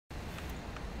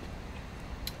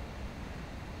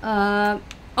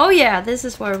Oh yeah, this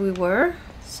is where we were.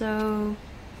 So,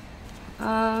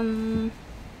 I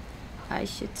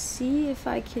should see if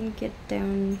I can get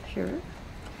down here.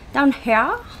 Down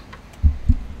here?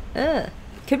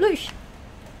 Kablush.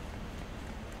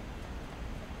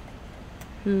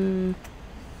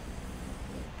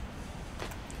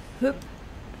 Hoop.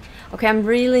 Okay, I'm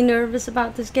really nervous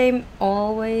about this game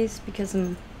always because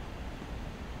I'm...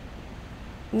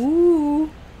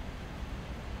 Ooh.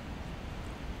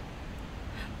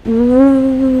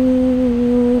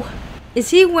 Ooh. Is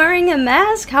he wearing a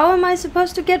mask? How am I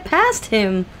supposed to get past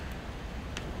him?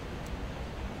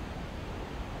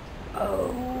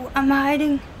 Oh, I'm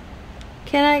hiding.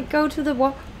 Can I go to the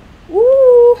wall?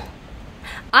 Ooh.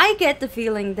 I get the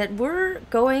feeling that we're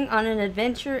going on an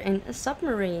adventure in a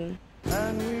submarine.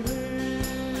 And we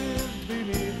live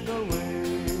beneath the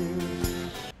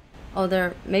waves.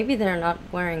 Oh, maybe they're not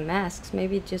wearing masks.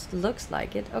 Maybe it just looks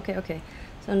like it. Okay, okay.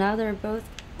 So now they're both...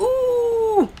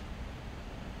 Ooh!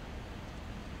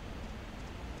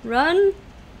 Run!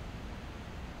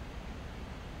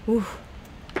 Ooh.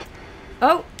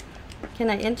 Oh! Can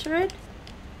I enter it?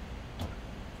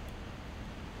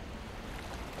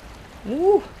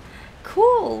 Ooh!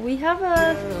 Cool! We have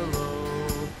a...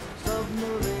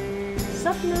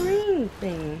 submarine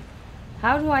thing.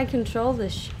 How do I control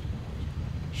this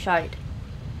shite?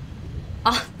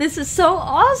 Ah, this is so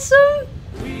awesome!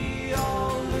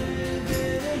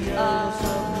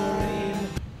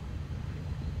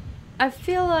 I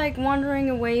feel like wandering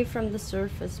away from the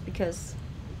surface because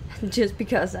just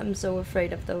because I'm so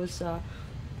afraid of those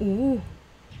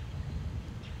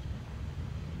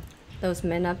those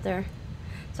men up there.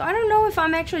 So I don't know if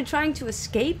I'm actually trying to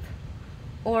escape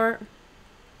or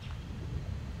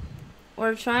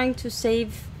trying to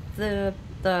save the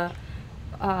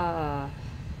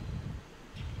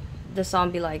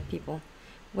zombie-like people.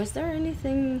 Was there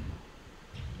anything?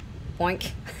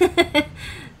 Boink.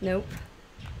 Nope.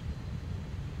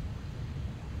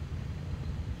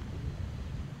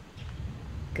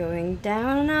 Going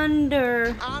down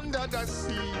under. Under the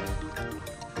sea.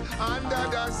 Under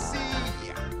the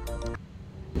sea.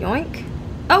 Yoink.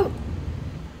 Oh.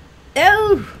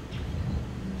 Oh.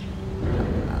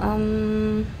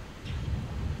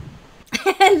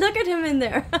 Look at him in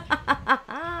there.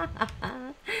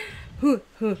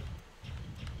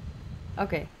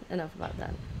 Okay, enough about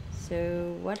that.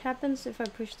 So what happens if I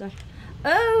push the...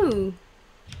 Oh!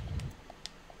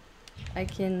 I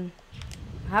can...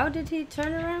 How did he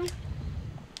turn around?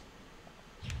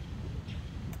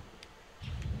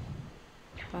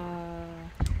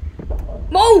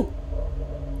 Whoa!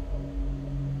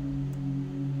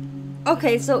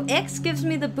 Okay, so X gives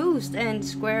me the boost and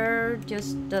square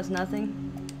just does nothing.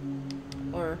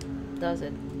 Or does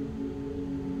it?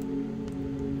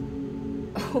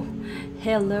 Oh,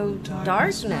 hello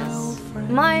darkness,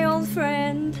 my old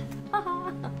friend.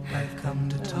 I've come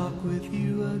to talk with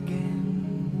you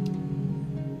again,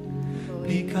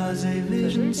 because a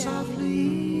vision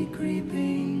softly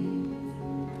creeping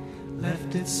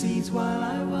left its seeds while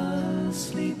I was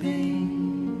sleeping.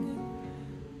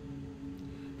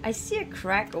 I see a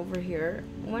crack over here.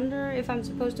 Wonder if I'm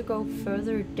supposed to go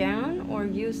further down or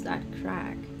use that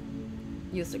crack.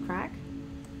 Use the crack?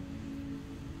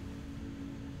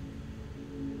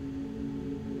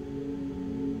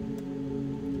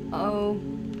 Oh,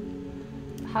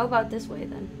 how about this way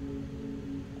then?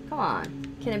 Come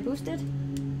on, can I boost it?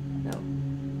 No.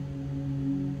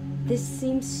 This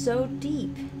seems so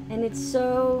deep and it's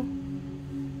so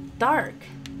dark.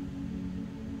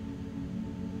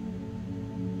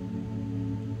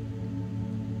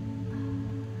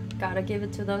 Gotta give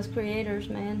it to those creators,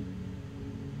 man.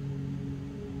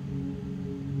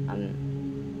 I'm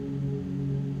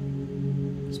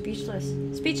speechless.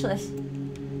 Speechless.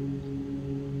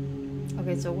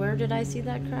 Okay, so where did I see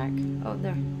that crack? Oh,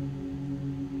 there.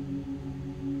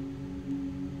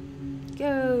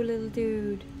 Go, little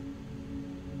dude.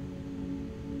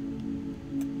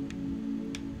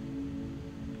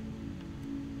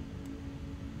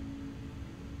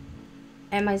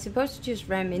 Am I supposed to just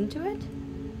ram into it?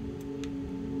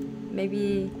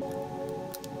 Maybe...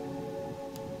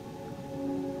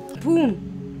 Boom!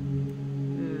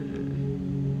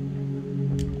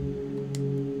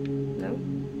 No?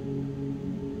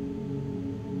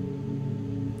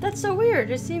 That's so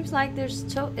weird. It seems like it's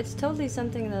totally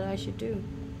something that I should do.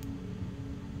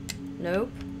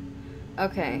 Nope.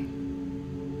 Okay.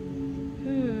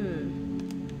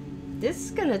 This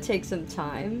is gonna take some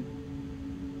time.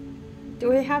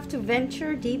 Do I have to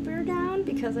venture deeper down?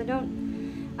 Because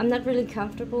I'm not really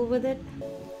comfortable with it.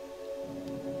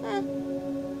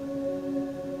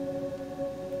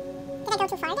 Can I go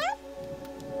too far down?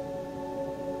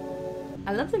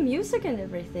 I love the music and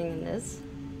everything in this.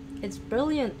 It's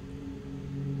brilliant.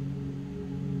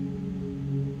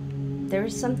 There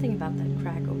is something about that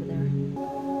crack over there. It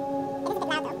is a bit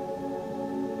loud though.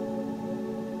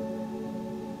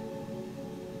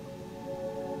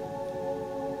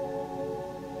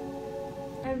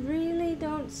 I really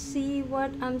don't see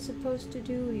what I'm supposed to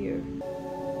do here.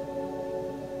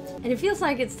 And it feels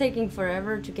like it's taking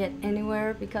forever to get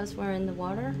anywhere because we're in the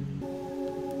water.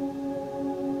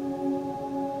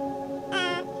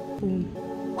 Boom.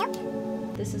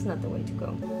 Nope. This is not the way to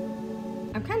go.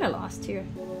 I'm kind of lost here.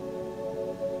 Maybe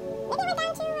we're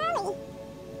down too early.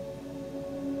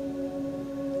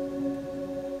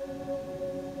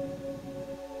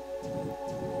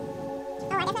 Oh,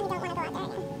 I definitely don't want to go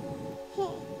out there again.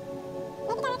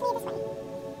 Maybe directly this way.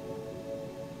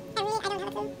 I don't have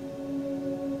a clue.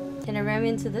 Can I ram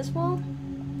into this wall?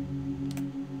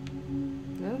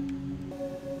 No?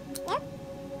 Nope.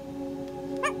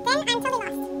 Well, then I'm totally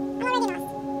lost. I'm already lost.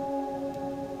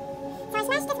 So I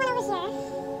smashed this one over here.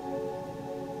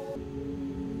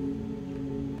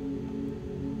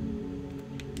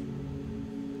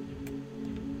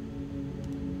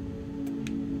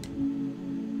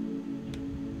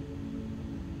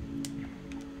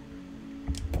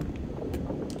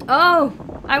 Oh!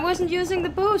 I wasn't using the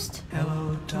boost!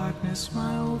 Hello, darkness,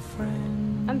 my old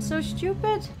friend. I'm so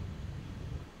stupid.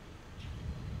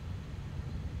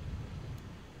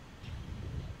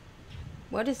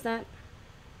 What is that?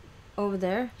 Over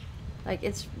there? Like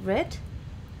it's red?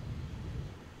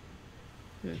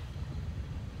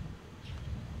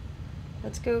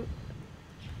 Let's go.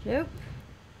 Nope.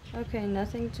 Okay,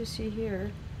 nothing to see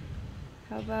here.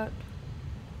 How about...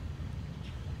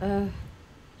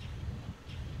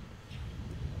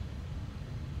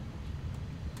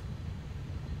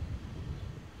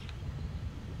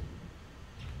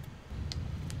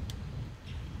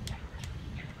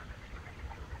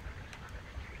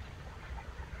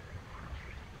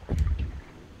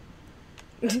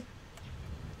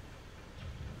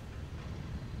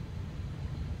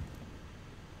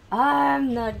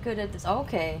 I'm not good at this.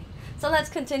 Okay, so let's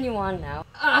continue on now.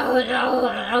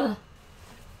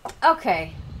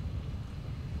 Okay.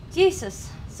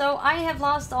 Jesus. So I have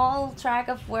lost all track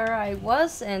of where I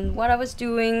was and what I was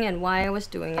doing and why I was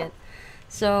doing it.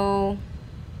 So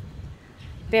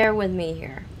bear with me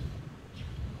here.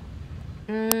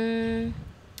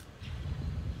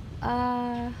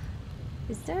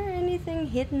 Is there anything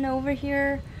hidden over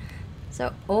here?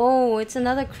 So, oh, it's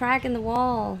another crack in the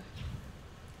wall.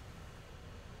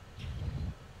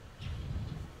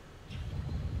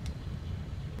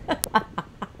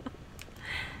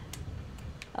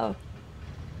 Oh.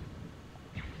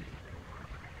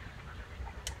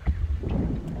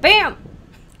 Bam!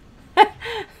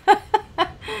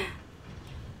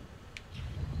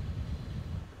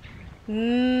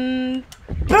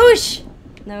 Push!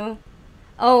 No.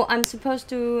 Oh, I'm supposed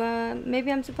to,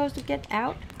 maybe I'm supposed to get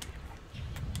out?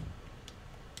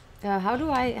 How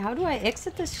do I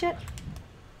exit this shit?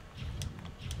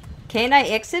 Can I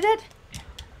exit it?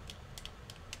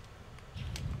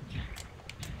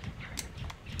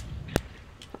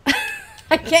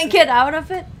 I can't get out of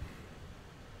it?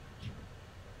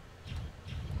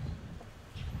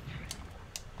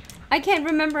 I can't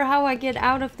remember how I get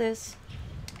out of this.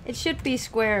 It should be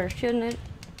square, shouldn't it?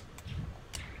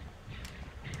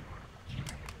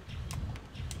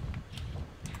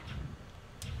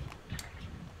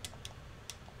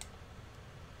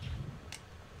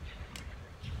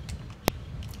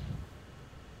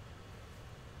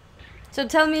 So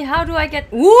tell me, how do I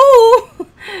get... Woo!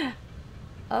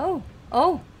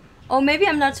 Oh, maybe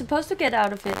I'm not supposed to get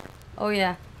out of it. Oh,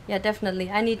 yeah. Yeah, definitely.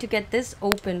 I need to get this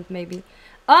opened, maybe.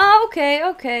 Oh,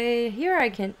 okay. Here I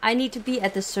can... I need to be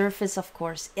at the surface, of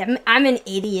course. I'm an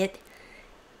idiot.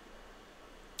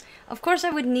 Of course,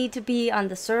 I would need to be on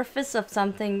the surface of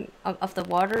something... of the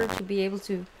water to be able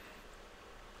to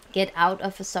get out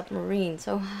of a submarine.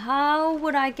 So how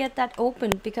would I get that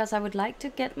opened? Because I would like to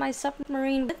get my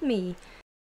submarine with me.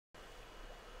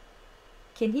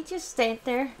 Can he just stand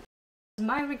there?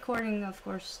 My recording, of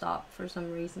course, stopped for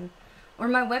some reason. Or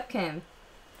my webcam.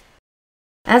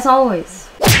 As always.